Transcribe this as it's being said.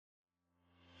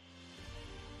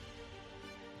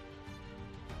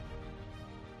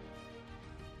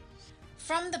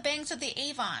From the banks of the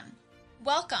Avon,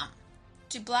 welcome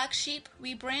to Black Sheep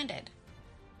Rebranded,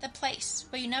 the place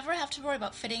where you never have to worry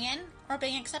about fitting in or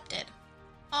being accepted.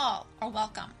 All are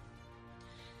welcome.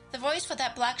 The voice for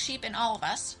that black sheep in all of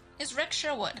us is Rick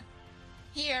Sherwood.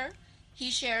 Here, he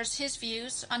shares his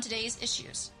views on today's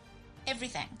issues.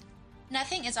 Everything.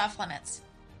 Nothing is off limits.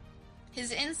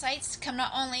 His insights come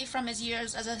not only from his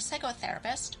years as a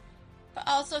psychotherapist, but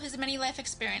also his many life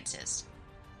experiences.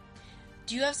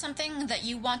 Do you have something that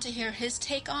you want to hear his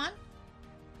take on?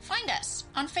 Find us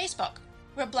on Facebook.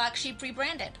 We're Black Sheep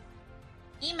Rebranded.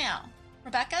 Email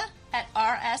Rebecca at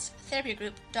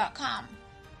rstherapygroup.com,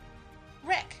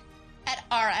 Rick at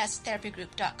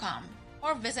rstherapygroup.com,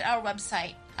 or visit our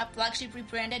website at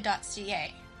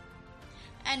blacksheeprebranded.ca.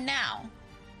 And now,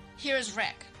 here's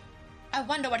Rick. I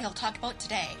wonder what he'll talk about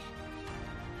today.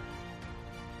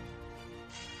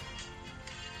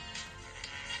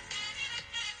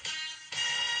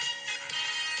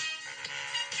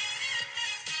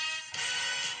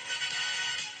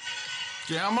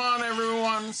 Come on,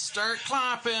 everyone, start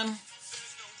clapping.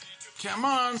 Come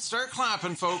on, start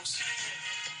clapping, folks.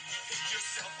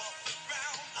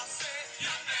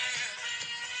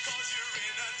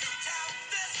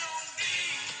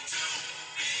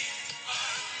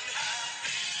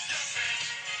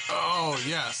 Oh,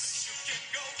 yes.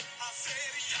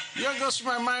 You know what goes through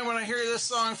my mind when I hear this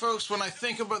song, folks? When I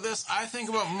think about this, I think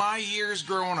about my years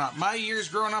growing up. My years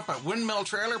growing up at Windmill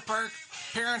Trailer Park.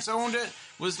 Parents owned it.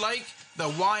 Was like the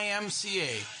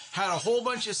YMCA. Had a whole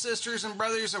bunch of sisters and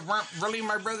brothers that weren't really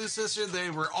my brother and sister.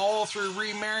 They were all through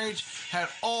remarriage. Had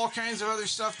all kinds of other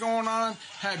stuff going on.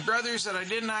 Had brothers that I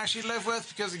didn't actually live with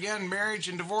because, again, marriage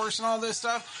and divorce and all this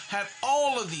stuff. Had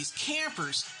all of these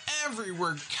campers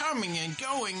everywhere coming and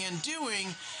going and doing.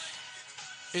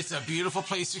 It's a beautiful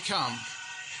place to come.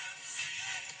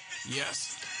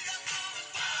 Yes.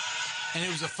 And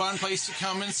it was a fun place to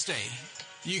come and stay.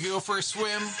 You could go for a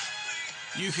swim.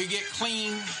 You could get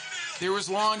clean. There was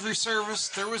laundry service.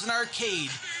 There was an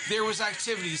arcade. There was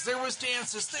activities. There was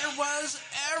dances. There was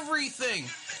everything.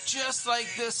 Just like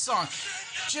this song.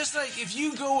 Just like if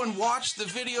you go and watch the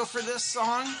video for this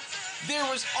song, there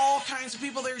was all kinds of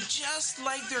people there just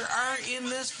like there are in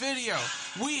this video.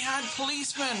 We had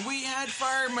policemen. We had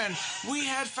firemen. We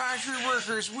had factory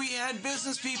workers. We had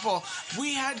business people.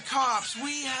 We had cops.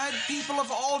 We had people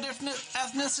of all different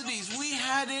ethnicities. We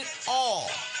had it all.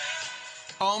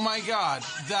 Oh my God,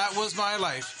 that was my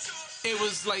life. It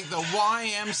was like the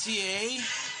YMCA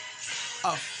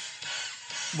of,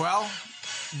 well,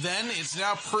 then it's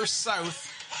now Perth South,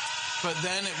 but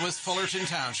then it was Fullerton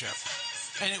Township.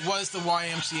 And it was the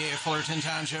YMCA of Fullerton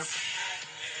Township.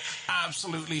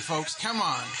 Absolutely, folks, come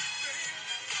on.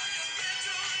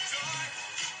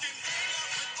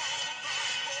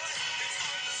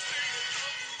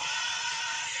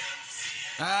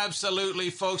 Absolutely,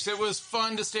 folks. It was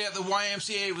fun to stay at the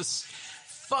YMCA. It was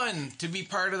fun to be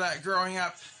part of that growing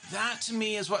up. That, to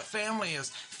me, is what family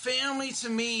is. Family, to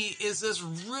me, is this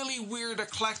really weird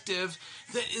collective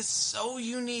that is so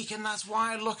unique, and that's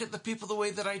why I look at the people the way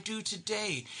that I do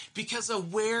today, because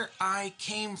of where I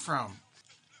came from.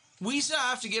 We still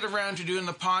have to get around to doing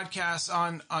the podcast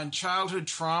on childhood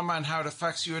trauma and how it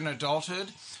affects you in adulthood.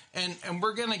 And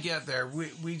we're going to get there.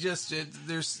 We just,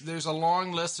 there's a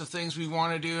long list of things we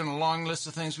want to do and a long list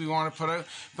of things we want to put out.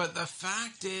 But the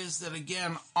fact is that,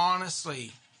 again,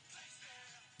 honestly,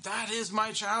 that is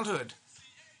my childhood.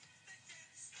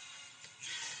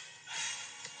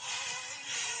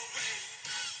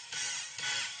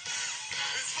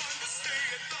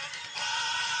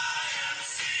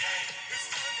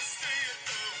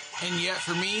 And yet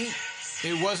for me,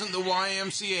 it wasn't the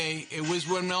YMCA, it was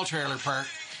Windmill Trailer Park.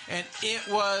 And it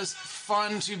was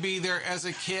fun to be there as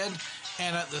a kid,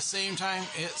 and at the same time,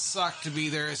 it sucked to be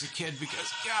there as a kid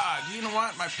because, God, you know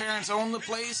what? My parents owned the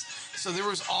place, so there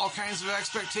was all kinds of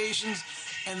expectations.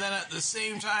 And then at the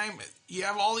same time, you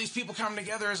have all these people come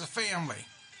together as a family.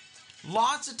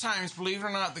 Lots of times, believe it or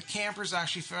not, the campers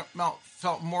actually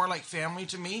felt more like family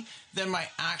to me than my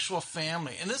actual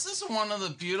family. And this is one of the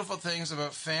beautiful things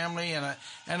about family and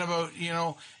about, you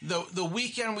know, the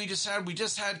weekend we just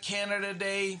had Canada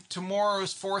Day. Tomorrow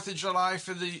is 4th of July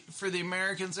for the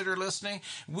Americans that are listening.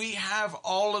 We have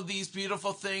all of these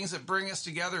beautiful things that bring us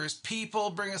together as people,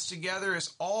 bring us together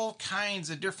as all kinds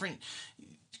of different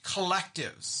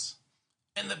collectives.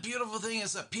 And the beautiful thing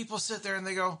is that people sit there and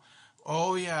they go,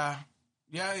 oh yeah,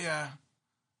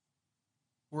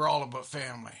 we're all about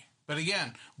family. But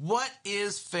again, what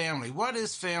is family? What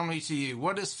is family to you?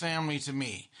 What is family to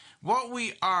me? What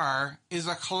we are is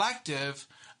a collective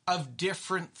of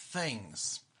different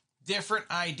things. different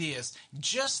ideas,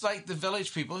 just like the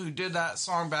Village People who did that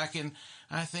song back in,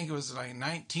 I think it was like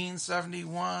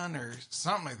 1971 or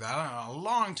something like that. I don't know, a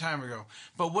long time ago.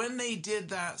 But when they did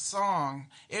that song,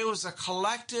 it was a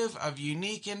collective of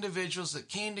unique individuals that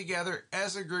came together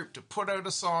as a group to put out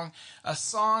a song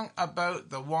about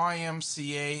the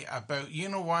YMCA, about, you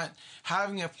know what,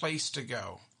 having a place to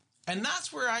go. And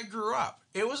that's where I grew up.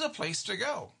 It was a place to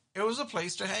go. It was a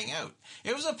place to hang out.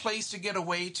 It was a place to get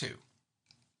away to.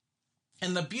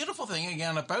 And the beautiful thing,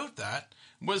 again, about that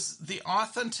was the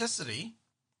authenticity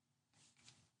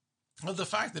of the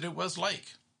fact that it was like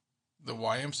the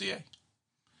YMCA.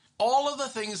 All of the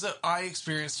things that I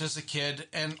experienced as a kid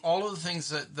and all of the things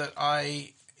that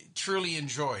I truly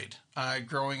enjoyed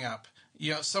growing up,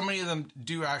 you know, so many of them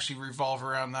do actually revolve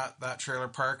around that trailer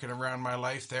park and around my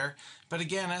life there. But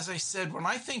again, as I said, when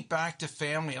I think back to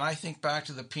family and I think back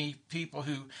to the people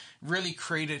who really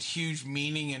created huge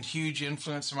meaning and huge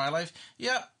influence in my life,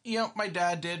 yeah, you know, my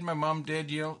dad did, my mom did,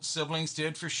 you know, siblings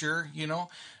did for sure, you know.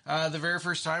 The very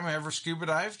first time I ever scuba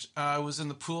dived, I was in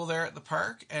the pool there at the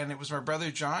park, and it was my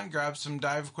brother John grabbed some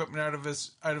dive equipment out of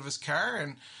his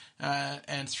car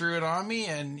and threw it on me,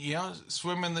 and, you know,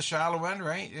 swim in the shallow end,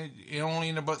 right? Only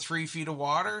in about 3 feet of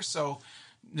water, so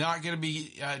not going to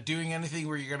be doing anything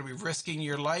where you're going to be risking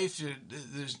your life.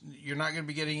 You're not going to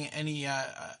be getting any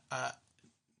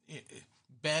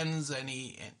bends,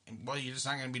 well, you're just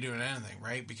not going to be doing anything,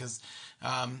 right? Because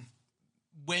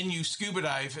when you scuba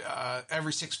dive,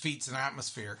 every 6 feet's an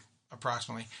atmosphere,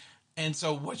 approximately. And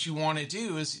so what you want to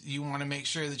do is you want to make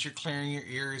sure that you're clearing your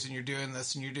ears and you're doing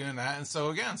this and you're doing that. And so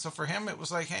again, so for him, it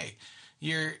was like, hey,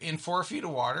 you're in 4 feet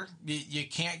of water. You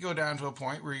can't go down to a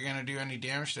point where you're going to do any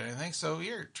damage to anything. So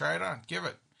here, try it on, give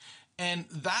it. And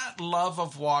that love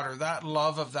of water, that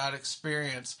love of that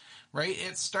experience, right?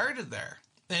 It started there.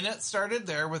 And it started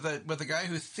there with a guy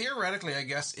who theoretically, I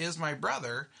guess, is my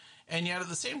brother. And yet at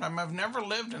the same time, I've never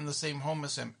lived in the same home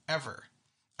as him ever.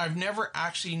 I've never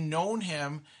actually known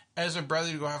him as a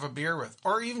brother to go have a beer with,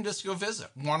 or even just to go visit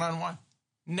one-on-one.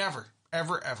 Never,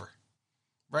 ever, ever.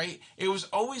 Right? It was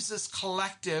always this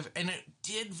collective, and it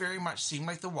did very much seem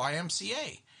like the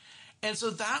YMCA. And so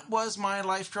that was my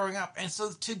life growing up. And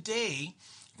so today,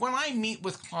 when I meet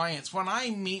with clients, when I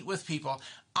meet with people,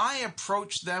 I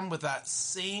approach them with that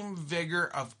same vigor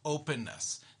of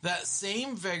openness, that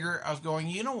same vigor of going,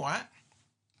 you know what?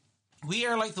 We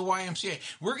are like the YMCA.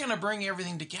 We're going to bring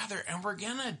everything together, and we're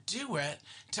going to do it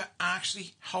to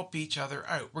actually help each other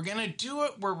out. We're going to do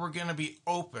it where we're going to be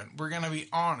open. We're going to be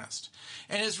honest.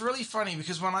 And it's really funny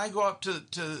because when I go up to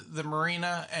the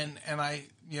marina and I,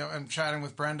 you know, I'm chatting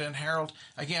with Brenda and Harold,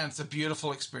 again, it's a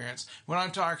beautiful experience. When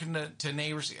I'm talking to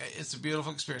neighbors, it's a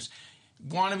beautiful experience.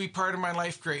 Want to be part of my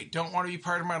life? Great. Don't want to be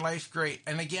part of my life? Great.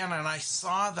 And again, and I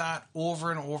saw that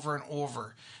over and over and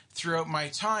over throughout my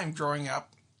time growing up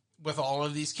with all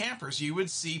of these campers. You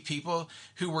would see people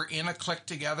who were in a clique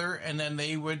together, and then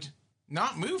they would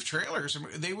not move trailers.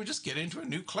 They would just get into a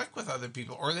new clique with other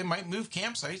people, or they might move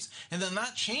campsites, and then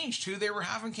that changed who they were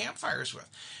having campfires with.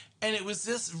 And it was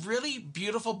this really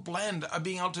beautiful blend of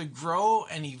being able to grow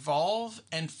and evolve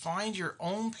and find your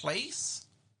own place.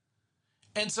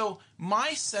 And so my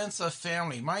sense of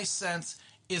family, my sense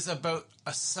is about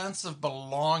a sense of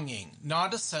belonging,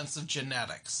 not a sense of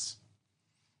genetics.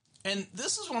 And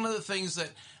this is one of the things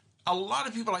that a lot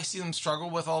of people, I see them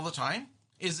struggle with all the time,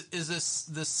 is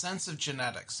this sense of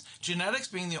genetics. Genetics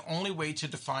being the only way to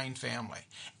define family.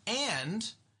 And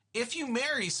if you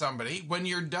marry somebody when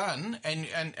you're done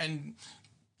and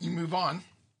you move on,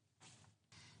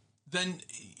 then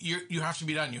you have to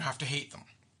be done. You have to hate them.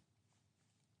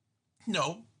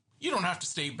 No, you don't have to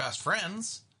stay best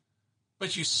friends.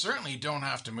 But you certainly don't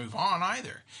have to move on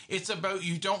either. It's about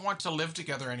you don't want to live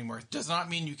together anymore. It does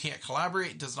not mean you can't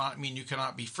collaborate. It does not mean you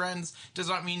cannot be friends. It does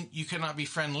not mean you cannot be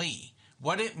friendly.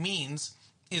 What it means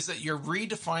is that you're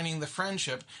redefining the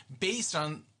friendship based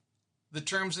on the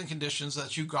terms and conditions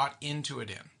that you got into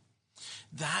it in.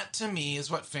 That, to me,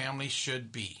 is what family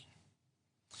should be.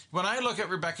 When I look at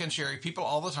Rebecca and Sherry, people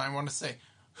all the time want to say,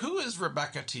 who is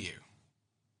Rebecca to you?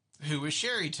 Who is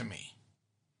Sherry to me?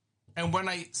 And when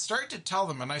I start to tell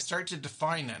them and I start to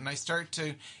define it and I start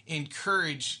to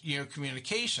encourage, you know,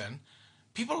 communication,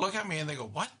 people look at me and they go,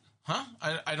 what? Huh?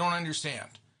 I don't understand.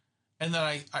 And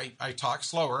then I talk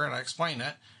slower and I explain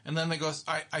it. And then they go,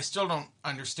 I still don't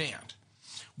understand.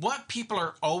 What people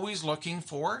are always looking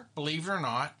for, believe it or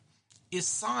not, is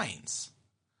signs.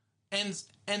 And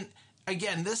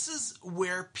again, this is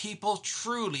where people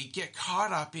truly get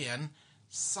caught up in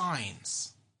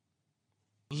signs,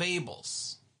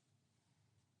 labels.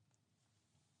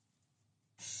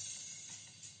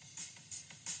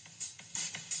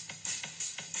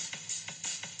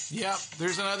 Yep,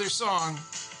 there's another song,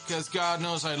 because God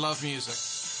knows I love music.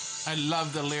 I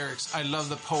love the lyrics. I love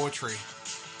the poetry.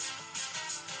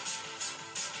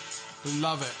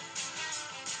 Love it.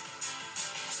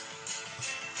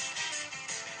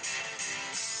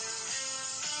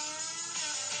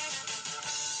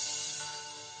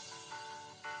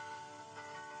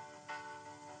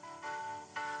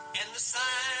 And the sign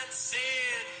said,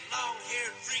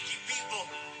 long-haired freaky people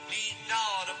need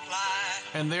not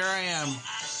apply. And there I am,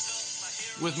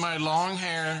 with my long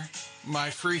hair, my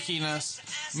freakiness,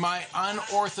 my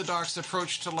unorthodox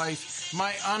approach to life,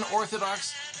 my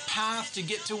unorthodox path to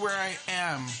get to where I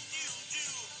am.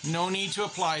 No need to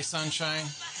apply, sunshine.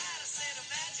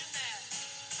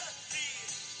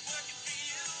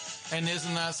 And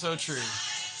isn't that so true?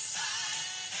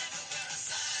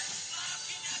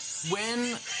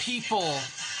 When people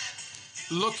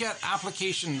look at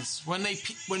applications, when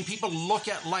people look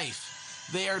at life,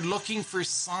 they are looking for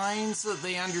signs that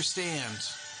they understand.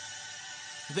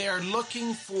 They are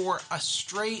looking for a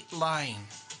straight line.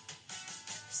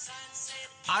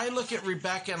 I look at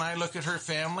Rebecca and I look at her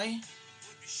family.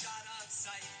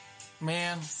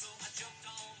 Man.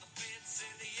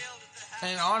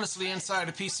 And honestly, inside,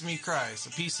 a piece of me cries.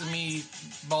 A piece of me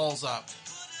balls up.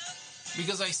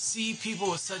 Because I see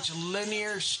people with such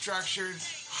linear, structured,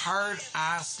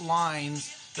 hard-ass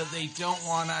lines that they don't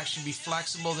want to actually be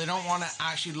flexible. They don't want to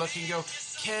actually look and go,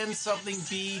 can something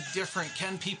be different?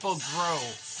 Can people grow?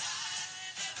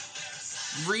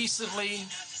 Recently,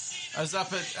 I was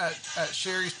up at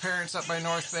Sherry's parents up by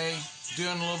North Bay,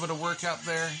 doing a little bit of work up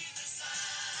there.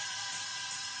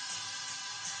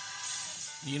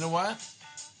 You know what?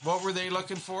 What were they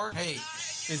looking for? Hey,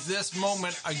 is this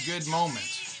moment a good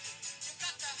moment?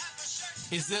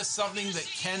 Is this something that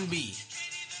can be?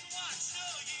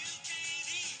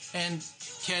 And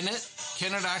can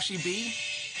it actually be?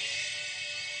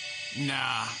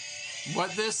 Nah.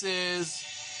 What this is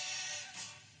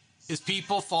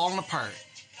people falling apart.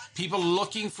 People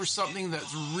looking for something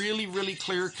that's really, really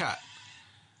clear cut.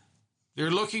 They're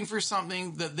looking for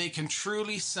something that they can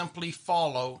truly, simply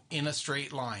follow in a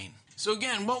straight line. So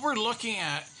again, what we're looking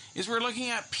at is we're looking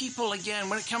at people again,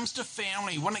 when it comes to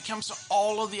family, when it comes to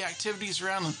all of the activities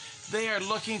around them, they are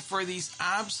looking for these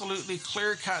absolutely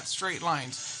clear-cut straight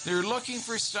lines. They're looking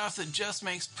for stuff that just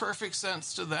makes perfect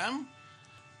sense to them,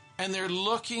 and they're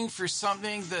looking for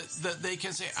something that they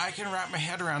can say, I can wrap my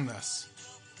head around this.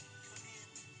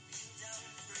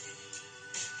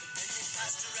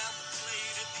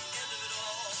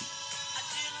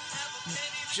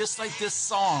 Just like this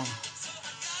song.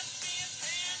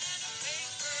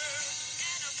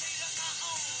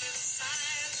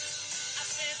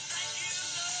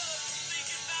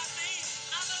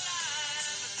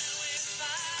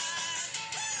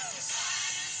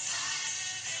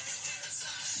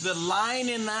 The line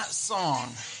in that song,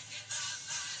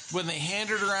 when they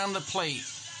handed around the plate,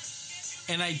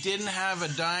 and I didn't have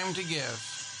a dime to give,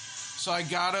 so I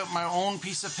got out my own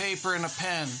piece of paper and a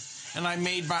pen, and I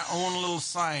made my own little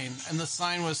sign, and the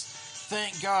sign was,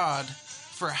 thank God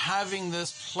for having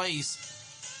this place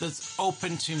that's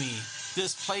open to me,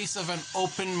 this place of an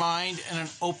open mind and an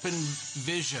open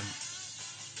vision.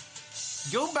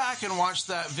 Go back and watch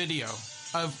that video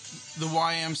of the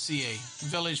YMCA,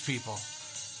 Village People.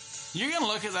 You're going to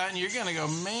look at that and you're going to go,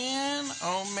 man,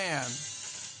 oh man.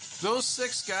 Those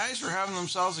 6 guys were having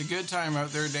themselves a good time out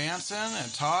there dancing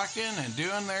and talking and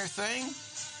doing their thing.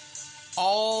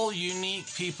 All unique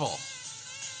people.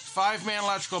 5-man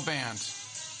electrical band.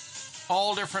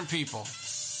 All different people.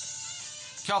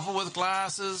 Couple with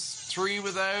glasses, 3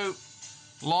 without,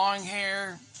 long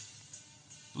hair,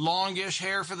 longish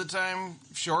hair for the time,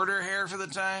 shorter hair for the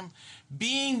time.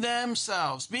 Being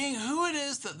themselves, being who it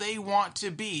is that they want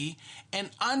to be, and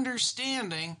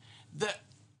understanding that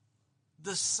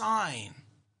the sign,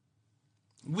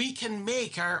 we can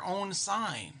make our own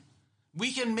sign.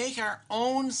 We can make our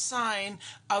own sign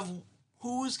of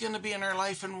who's going to be in our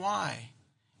life and why.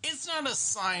 It's not a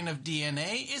sign of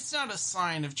DNA. It's not a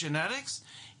sign of genetics.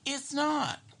 It's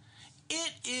not.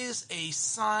 It is a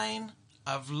sign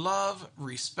of love,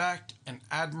 respect, and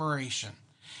admiration.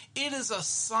 It is a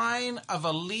sign of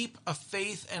a leap of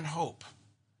faith and hope.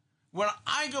 When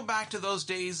I go back to those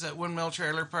days at Windmill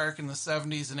Trailer Park in the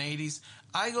 70s and 80s,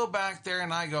 I go back there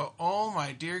and I go, oh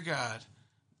my dear God,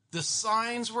 the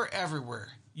signs were everywhere.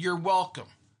 You're welcome.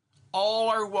 All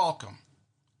are welcome.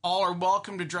 All are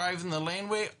welcome to drive in the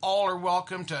laneway. All are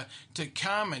welcome to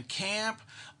come and camp.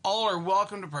 All are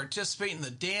welcome to participate in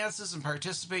the dances and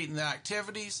participate in the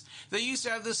activities. They used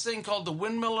to have this thing called the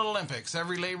Windmill Olympics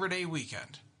every Labor Day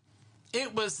weekend.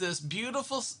 It was this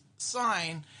beautiful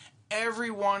sign,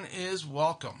 everyone is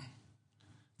welcome.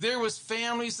 There was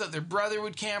families that their brother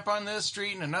would camp on this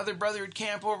street and another brother would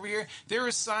camp over here. There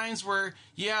was signs where,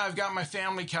 yeah, I've got my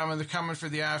family coming. They're coming for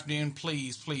the afternoon.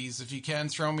 Please, please, if you can,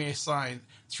 throw me a sign.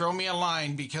 Throw me a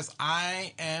line because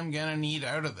I am going to need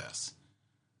out of this.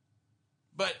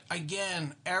 But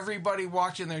again, everybody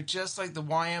walked in there just like the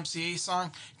YMCA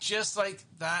song, just like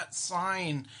that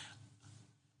sign.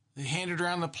 They handed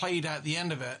around the plate at the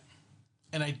end of it,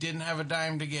 and I didn't have a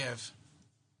dime to give.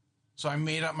 So I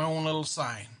made up my own little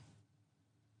sign.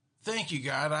 Thank you,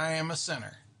 God, I am a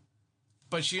sinner.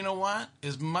 But you know what?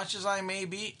 As much as I may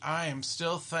be, I am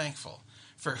still thankful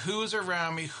for who's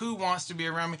around me, who wants to be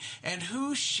around me, and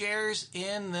who shares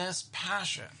in this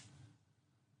passion.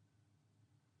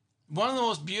 One of the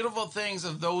most beautiful things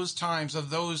of those times, of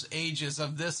those ages,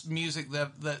 of this music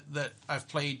that I've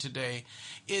played today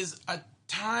is a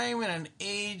time and an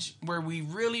age where we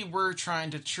really were trying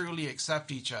to truly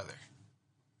accept each other.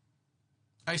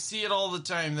 I see it all the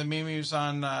time, the memes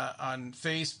on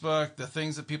Facebook, the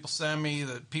things that people send me,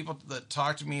 the people that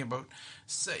talk to me about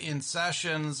in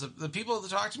sessions, the people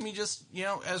that talk to me just,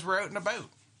 as we're out and about.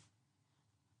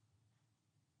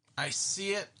 I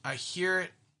see it, I hear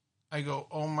it, I go,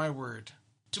 oh my word.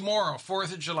 Tomorrow,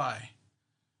 4th of July,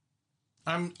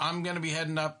 I'm going to be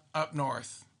heading up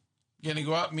north. Going to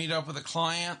go up, meet up with a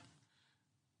client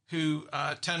who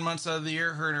 10 months out of the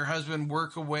year, her and her husband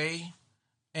work away.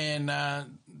 And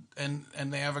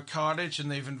they have a cottage,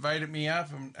 and they've invited me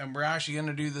up, and we're actually going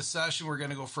to do the session. We're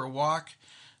going to go for a walk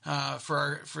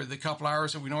for the couple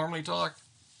hours that we normally talk.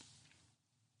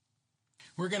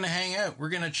 We're going to hang out. We're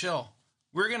going to chill.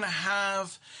 We're going to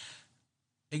have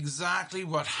exactly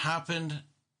what happened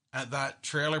at that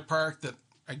trailer park that,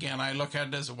 again, I look at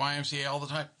it as a YMCA all the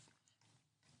time.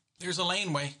 There's a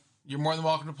laneway. You're more than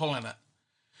welcome to pull in it.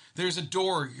 There's a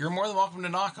door. You're more than welcome to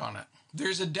knock on it.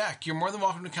 There's a deck. You're more than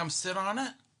welcome to come sit on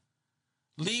it.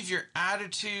 Leave your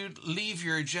attitude, leave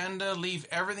your agenda, leave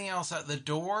everything else at the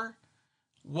door.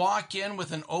 Walk in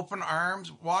with an open arms,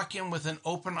 walk in with an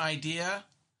open idea.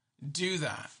 Do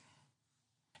that.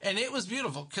 And it was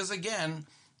beautiful because, again,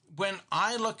 when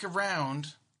I look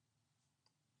around,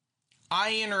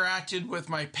 I interacted with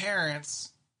my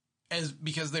parents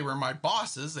because they were my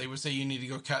bosses. They would say, you need to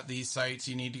go cut these sites.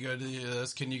 You need to go do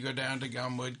this. Can you go down to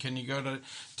Gumwood? Can you go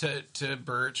to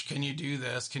Birch? Can you do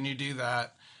this? Can you do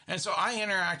that? And so I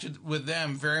interacted with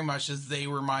them very much as they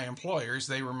were my employers.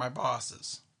 They were my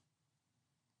bosses.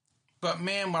 But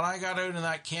man, when I got out in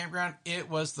that campground, it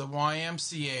was the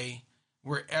YMCA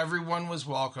where everyone was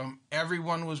welcome.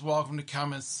 Everyone was welcome to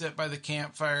come and sit by the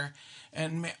campfire.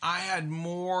 And I had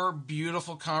more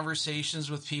beautiful conversations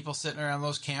with people sitting around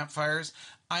those campfires.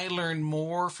 I learned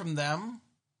more from them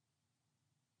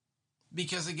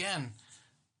because, again,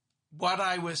 what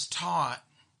I was taught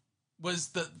was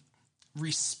the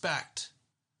respect,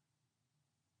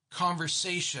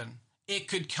 conversation. It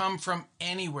could come from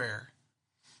anywhere.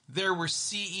 There were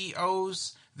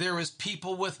CEOs. There was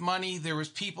people with money. There was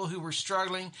people who were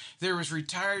struggling. There was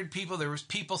retired people. There was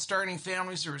people starting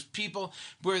families. There was people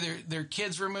where their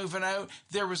kids were moving out.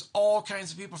 There was all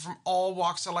kinds of people from all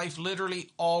walks of life, literally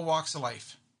all walks of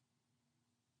life.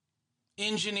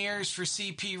 Engineers for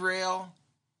CP Rail,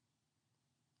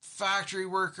 factory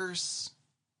workers.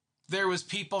 There was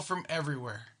people from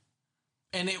everywhere.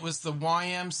 And it was the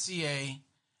YMCA.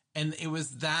 And it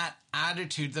was that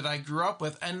attitude that I grew up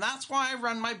with. And that's why I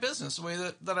run my business the way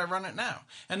that I run it now.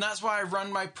 And that's why I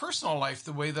run my personal life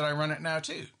the way that I run it now,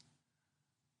 too.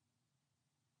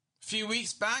 A few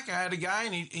weeks back, I had a guy,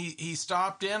 and he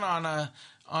stopped in on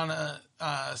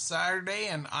a Saturday,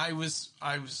 and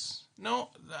no,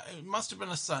 it must have been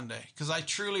a Sunday, because I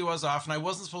truly was off, and I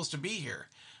wasn't supposed to be here.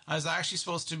 I was actually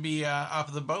supposed to be up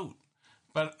at the boat.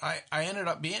 But I ended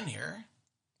up being here.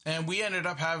 And we ended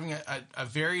up having a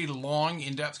very long,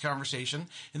 in-depth conversation.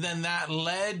 And then that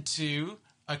led to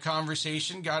a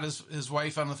conversation, got his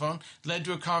wife on the phone, led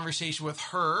to a conversation with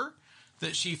her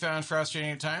that she found frustrating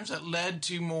at times. That led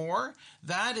to more.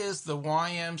 That is the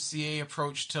YMCA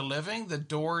approach to living. The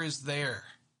door is there.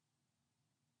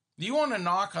 You want to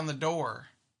knock on the door,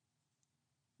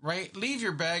 right? Leave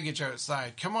your baggage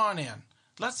outside. Come on in.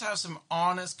 Let's have some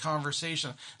honest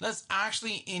conversation. Let's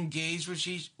actually engage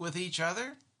with each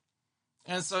other.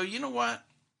 And so, you know what?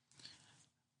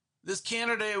 This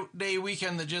Canada Day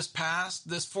weekend that just passed,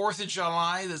 this 4th of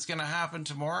July that's going to happen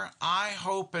tomorrow, I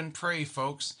hope and pray,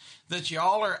 folks, that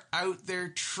y'all are out there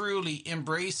truly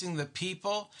embracing the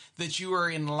people that you are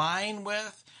in line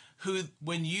with, who,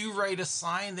 when you write a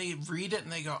sign, they read it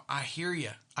and they go, I hear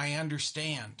you. I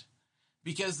understand.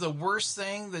 Because the worst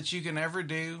thing that you can ever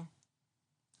do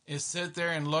is sit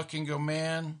there and look and go,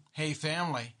 man, hey,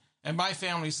 family. And my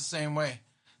family's the same way.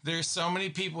 There's so many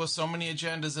people with so many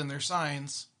agendas in their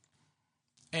signs,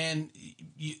 and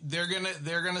they're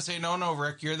gonna say, no,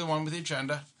 Rick, you're the one with the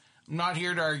agenda. I'm not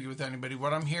here to argue with anybody.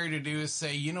 What I'm here to do is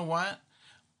say, you know what?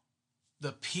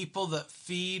 The people that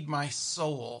feed my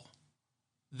soul,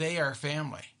 they are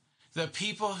family. The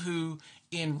people who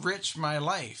enrich my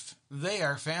life, they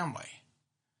are family.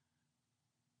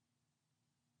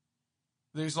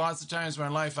 There's lots of times in my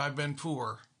life I've been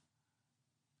poor,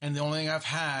 and the only thing I've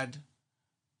had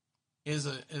is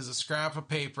a scrap of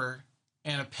paper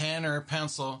and a pen or a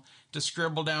pencil to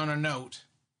scribble down a note.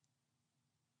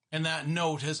 And that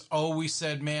note has always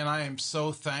said, man, I am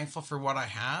so thankful for what I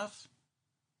have.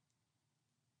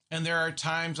 And there are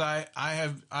times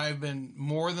I've been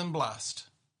more than blessed.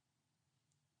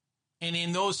 And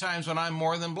in those times when I'm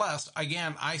more than blessed,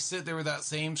 again, I sit there with that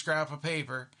same scrap of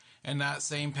paper and that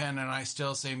same pen, and I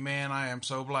still say, man, I am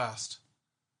so blessed.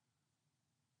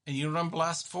 And you know what I'm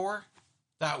blessed for?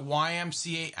 That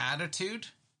YMCA attitude,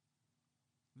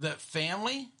 that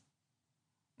family.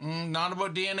 Not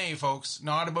about DNA, folks.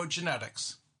 Not about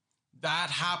genetics. That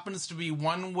happens to be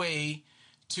one way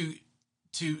to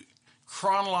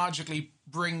chronologically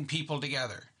bring people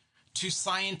together, to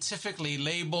scientifically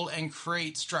label and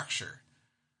create structure.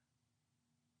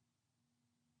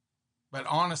 But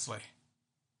honestly,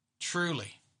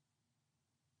 truly,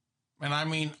 and I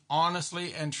mean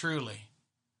honestly and truly,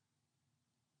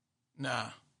 nah,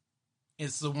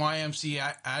 it's the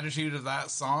YMCA attitude of that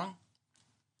song.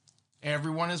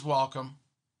 Everyone is welcome.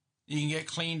 You can get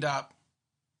cleaned up.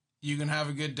 You can have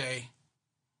a good day.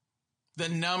 The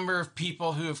number of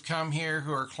people who have come here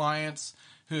who are clients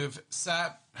who have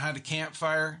had a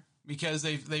campfire because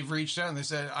they've reached out and they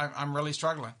said, I'm really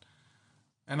struggling.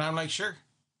 And I'm like, sure.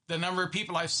 The number of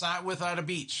people I've sat with at a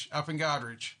beach up in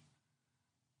Godridge.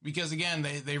 Because again,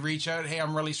 they reach out, hey,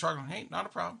 I'm really struggling. Hey, not a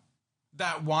problem.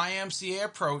 That YMCA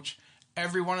approach,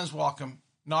 everyone is welcome.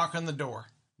 Knock on the door.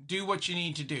 Do what you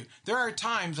need to do. There are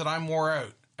times that I'm wore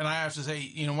out and I have to say,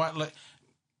 you know what? Look,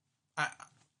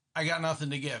 I got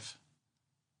nothing to give.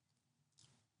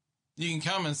 You can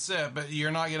come and sit, but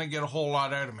you're not going to get a whole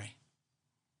lot out of me.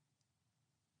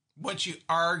 What you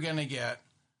are going to get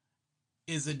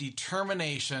is a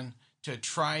determination to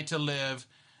try to live.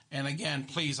 And again,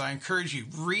 please, I encourage you,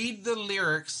 read the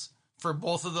lyrics for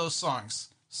both of those songs.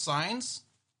 Signs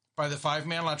by the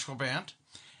 5-Man Electrical Band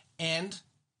and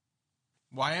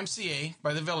YMCA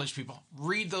by the Village People.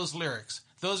 Read those lyrics.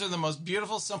 Those are the most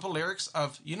beautiful, simple lyrics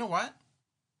of, you know what?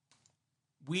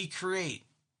 We create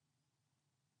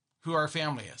who our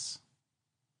family is.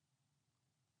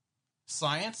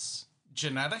 Science,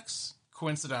 genetics,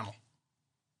 coincidental.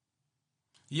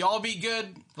 Y'all be good.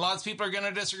 Lots of people are going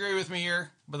to disagree with me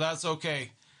here, but that's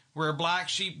okay. We're a black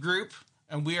sheep group,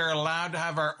 and we are allowed to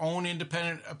have our own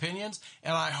independent opinions,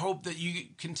 and I hope that you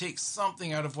can take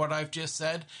something out of what I've just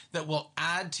said that will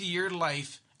add to your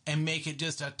life and make it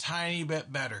just a tiny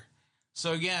bit better.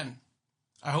 So again,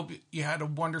 I hope you had a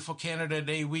wonderful Canada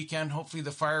Day weekend. Hopefully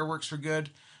the fireworks were good.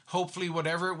 Hopefully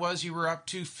whatever it was you were up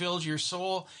to filled your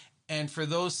soul. And for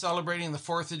those celebrating the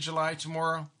 4th of July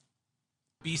tomorrow,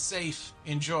 be safe.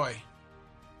 Enjoy.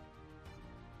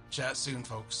 Chat soon,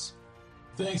 folks.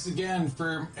 Thanks again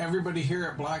for everybody here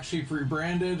at Black Sheep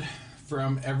Rebranded,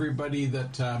 from everybody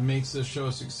that makes this show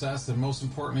a success, and most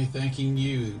importantly, thanking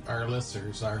you, our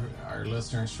listeners, our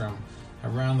listeners from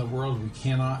around the world. We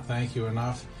cannot thank you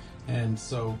enough. And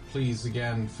so please,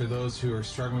 again, for those who are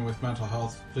struggling with mental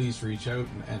health, please reach out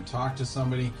and talk to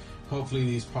somebody. Hopefully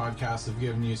these podcasts have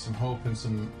given you some hope and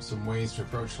some ways to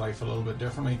approach life a little bit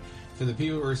differently. For the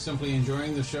people who are simply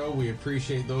enjoying the show, we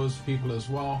appreciate those people as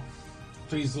well.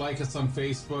 Please like us on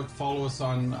Facebook, follow us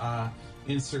on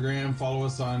Instagram, follow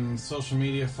us on social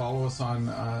media, follow us on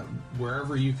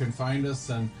wherever you can find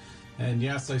us. And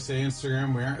yes, I say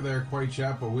Instagram, we aren't there quite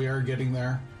yet, but we are getting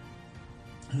there.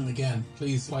 And again,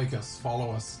 please like us,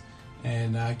 follow us,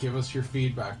 and give us your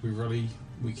feedback.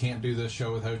 We can't do this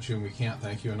show without you, and we can't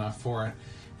thank you enough for it.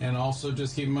 And also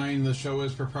just keep in mind the show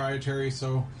is proprietary,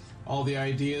 so all the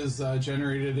ideas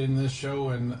generated in this show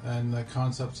and the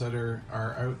concepts that are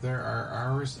out there are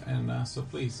ours. And so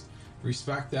please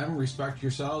respect them, respect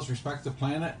yourselves, respect the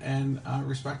planet, and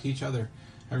respect each other.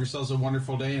 Have yourselves a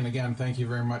wonderful day. And again, thank you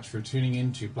very much for tuning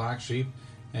in to Black Sheep.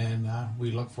 And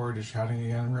we look forward to chatting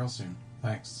again real soon.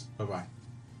 Thanks. Bye-bye.